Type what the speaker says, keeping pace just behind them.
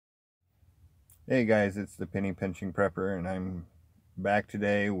Hey guys, it's the Penny Pinching Prepper, and I'm back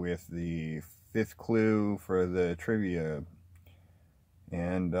today with the 5th clue for the trivia.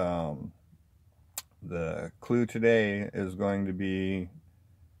 And the clue today is going to be,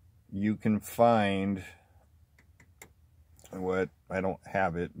 you can find what, I don't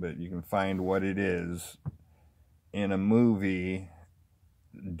have it, but you can find what it is in a movie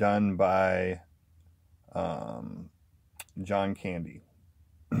done by John Candy.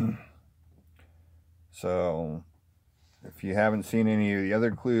 So if you haven't seen any of the other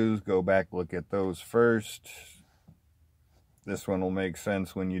clues, go back, look at those first. This one will make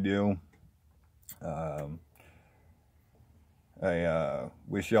sense when you do. I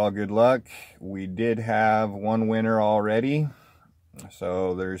wish y'all good luck. We did have one winner already,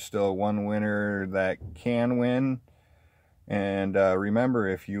 so there's still one winner that can win. And remember,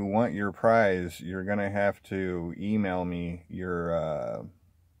 if you want your prize, you're gonna have to email me your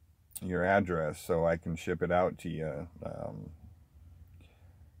address so I can ship it out to you.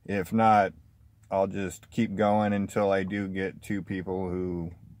 If not, I'll just keep going until I do get 2 people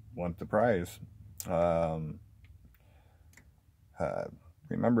who want the prize.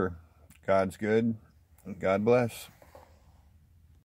 Remember, God's good. God bless.